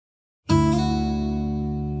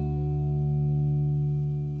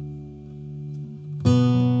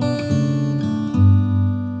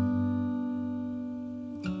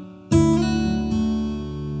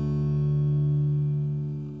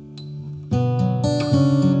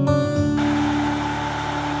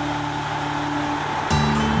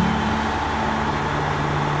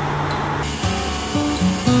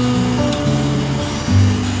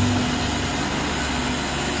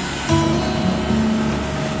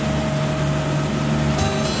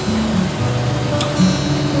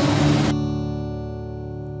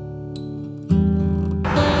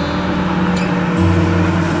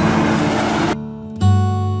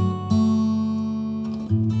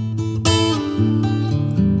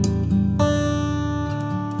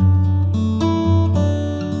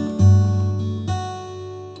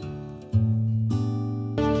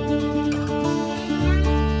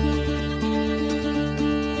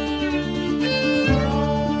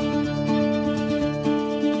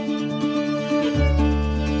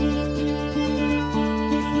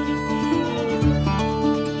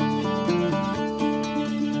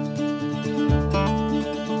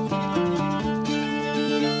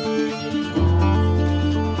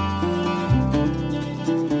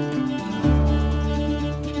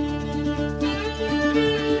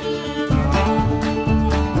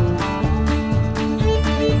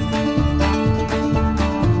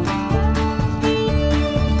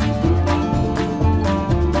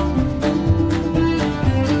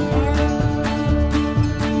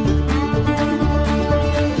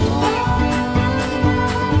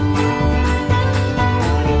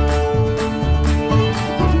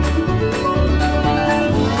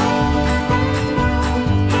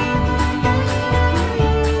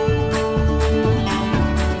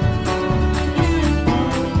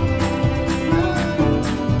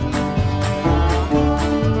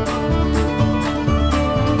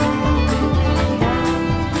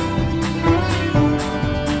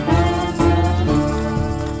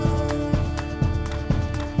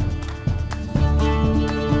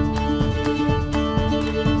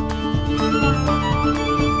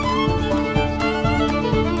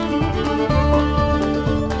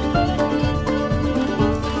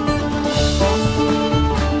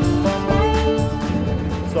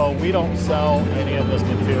we don't sell any of this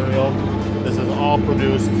material. This is all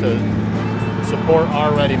produced to support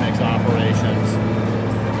our ready-mix operations.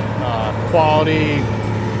 Quality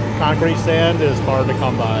concrete sand is hard to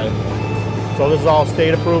come by. So this is all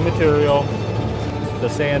state-approved material. The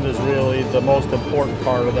sand is really the most important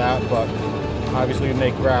part of that, but obviously we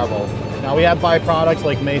make gravel. Now we have byproducts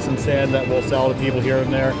like mason sand that we'll sell to people here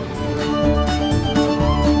and there.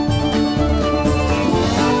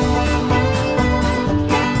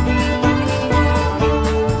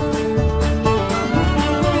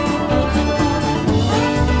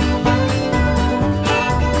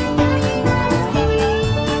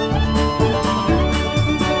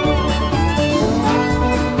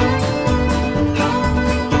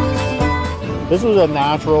 This was a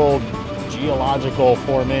natural geological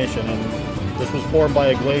formation, and this was formed by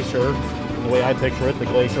a glacier. The way I picture it, the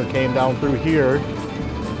glacier came down through here,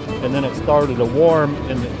 and then it started to warm,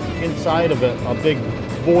 and inside of it, a big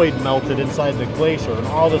void melted inside the glacier, and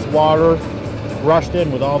all this water rushed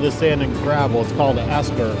in with all this sand and gravel. It's called an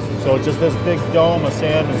esker. So it's just this big dome of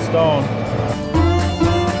sand and stone.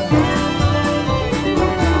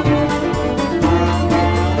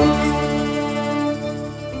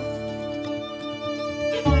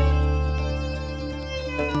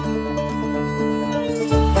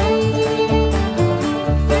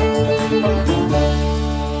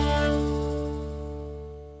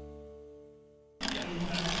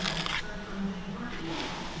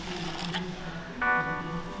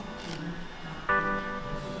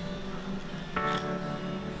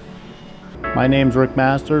 My name's Rick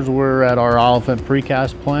Masters. We're at our Oliphant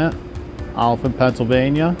Precast plant, Oliphant,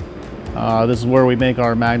 Pennsylvania. This is where we make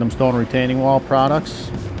our Magnum Stone retaining wall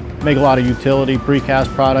products. Make a lot of utility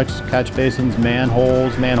precast products, catch basins,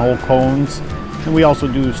 manholes, manhole cones. And we also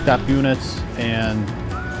do step units and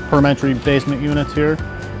permanently basement units here.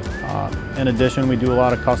 In addition, we do a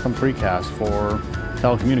lot of custom precast for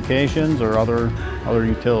telecommunications or other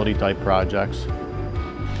utility type projects.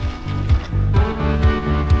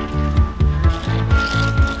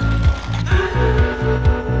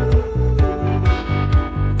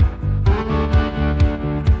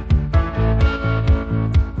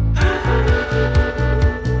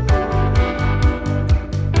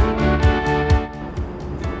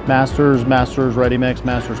 Masters Ready Mix,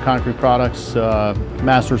 Masters Concrete Products.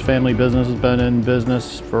 Masters family business has been in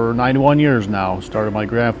business for 91 years now. Started my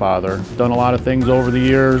grandfather. Done a lot of things over the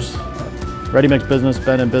years. Ready Mix business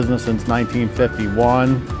been in business since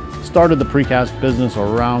 1951. Started the precast business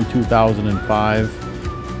around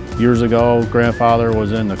 2005. Years ago, grandfather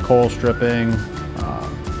was in the coal stripping,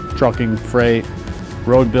 trucking, freight,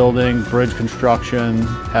 road building, bridge construction,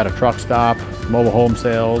 had a truck stop, mobile home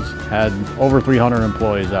sales, had over 300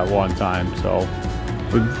 employees at one time. So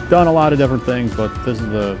we've done a lot of different things, but this is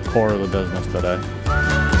the core of the business today.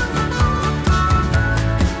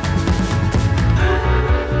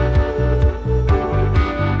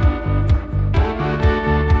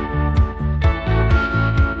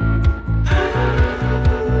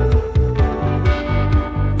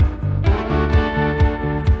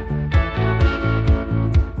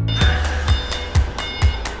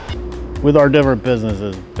 With our different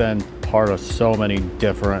businesses, been part of so many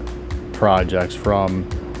different projects, from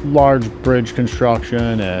large bridge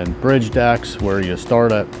construction and bridge decks where you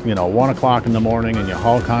start at 1 o'clock in the morning and you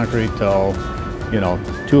haul concrete till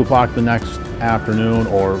 2 o'clock the next afternoon,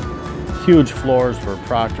 or huge floors for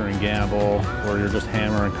Procter & Gamble where you're just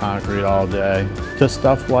hammering concrete all day, to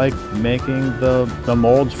stuff like making the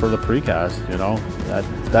molds for the precast.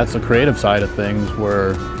 That's the creative side of things,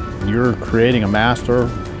 where you're creating a master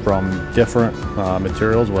from different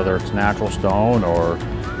materials, whether it's natural stone or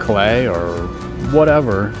clay or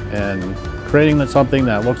whatever, and creating something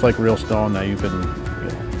that looks like real stone, that you can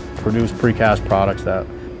produce precast products that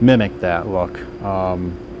mimic that look.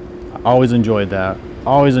 Always enjoyed that.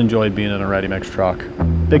 Always enjoyed being in a ready-mix truck.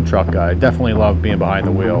 Big truck guy. Definitely love being behind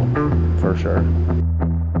the wheel, for sure.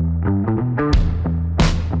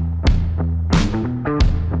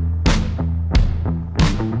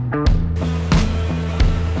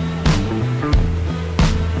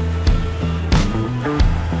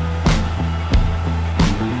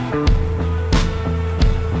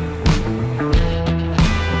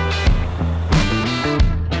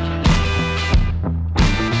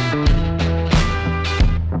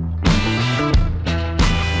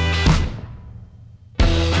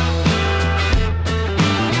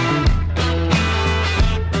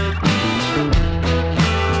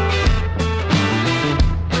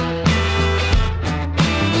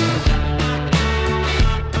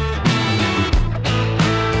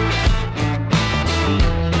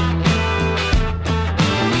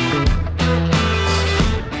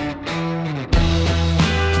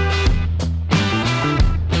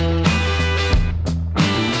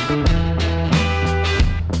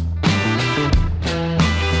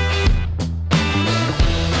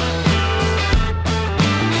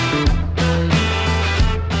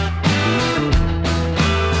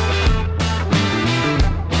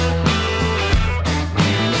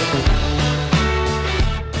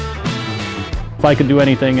 If I could do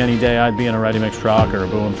anything any day, I'd be in a ready-mix truck or a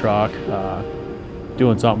boom truck,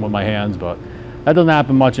 doing something with my hands, but that doesn't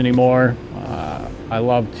happen much anymore. I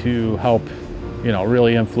love to help, you know,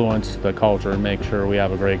 really influence the culture and make sure we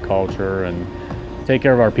have a great culture and take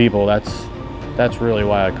care of our people. That's really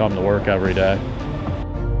why I come to work every day.